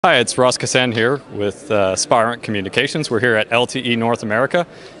Hi, it's Ross Cassan here with Spirent Communications. We're here at LTE North America,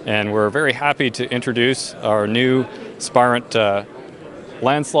 and we're very happy to introduce our new Spirent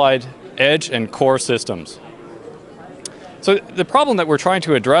Landslide Edge and Core systems. So the problem that we're trying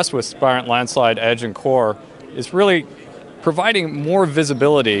to address with Spirent Landslide Edge and Core is really providing more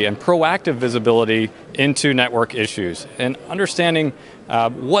visibility and proactive visibility into network issues and understanding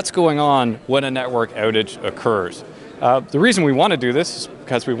what's going on when a network outage occurs. The reason we want to do this is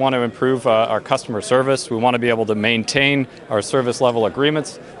because we want to improve our customer service. We want to be able to maintain our service level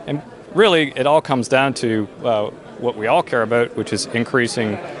agreements. And really, it all comes down to what we all care about, which is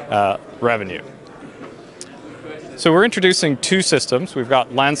increasing revenue. So we're introducing two systems. We've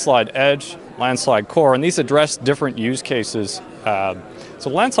got Landslide Edge, Landslide Core, and these address different use cases. So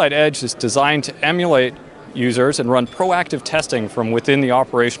Landslide Edge is designed to emulate users and run proactive testing from within the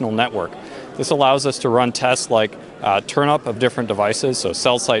operational network. This allows us to run tests like turn-up of different devices, so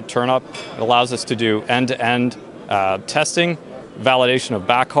cell site turn-up. It allows us to do end-to-end testing, validation of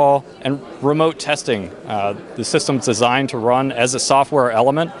backhaul, and remote testing. The system's designed to run as a software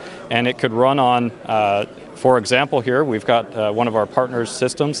element, and it could run on, for example here, we've got one of our partners'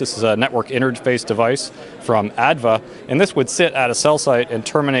 systems. This is a network interface device from ADVA, and this would sit at a cell site and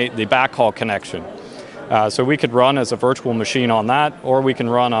terminate the backhaul connection. So we could run as a virtual machine on that, or we can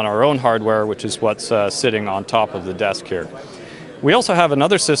run on our own hardware, which is what's sitting on top of the desk here. We also have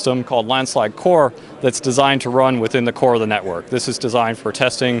another system called Landslide Core that's designed to run within the core of the network. This is designed for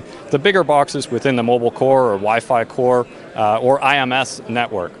testing the bigger boxes within the mobile core or Wi-Fi core or IMS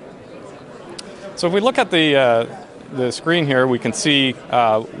network. So if we look at the screen here, we can see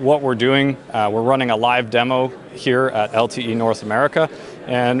what we're doing. We're running a live demo here at LTE North America,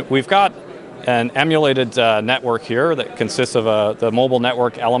 and we've got an emulated network here that consists of the mobile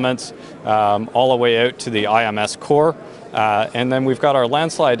network elements all the way out to the IMS core. And then we've got our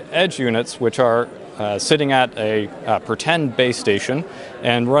Landslide Edge units, which are sitting at a pretend base station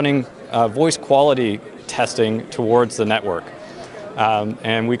and running voice quality testing towards the network.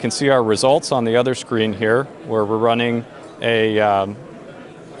 And we can see our results on the other screen here, where we're running a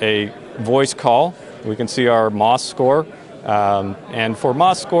voice call. We can see our MOS score. And for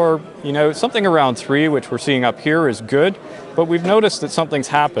MOS score, something around 3, which we're seeing up here, is good, but we've noticed that something's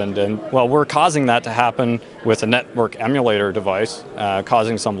happened, and well, we're causing that to happen with a network emulator device,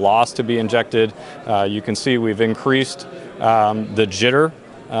 causing some loss to be injected. You can see we've increased the jitter,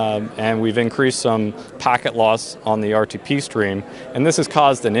 and we've increased some packet loss on the RTP stream, and this has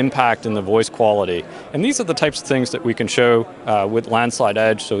caused an impact in the voice quality. And these are the types of things that we can show with Landslide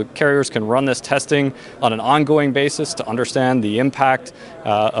Edge, so carriers can run this testing on an ongoing basis to understand the impact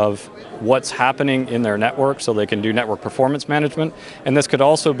of what's happening in their network, so they can do network performance management. And this could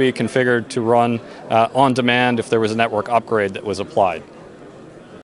also be configured to run on demand if there was a network upgrade that was applied.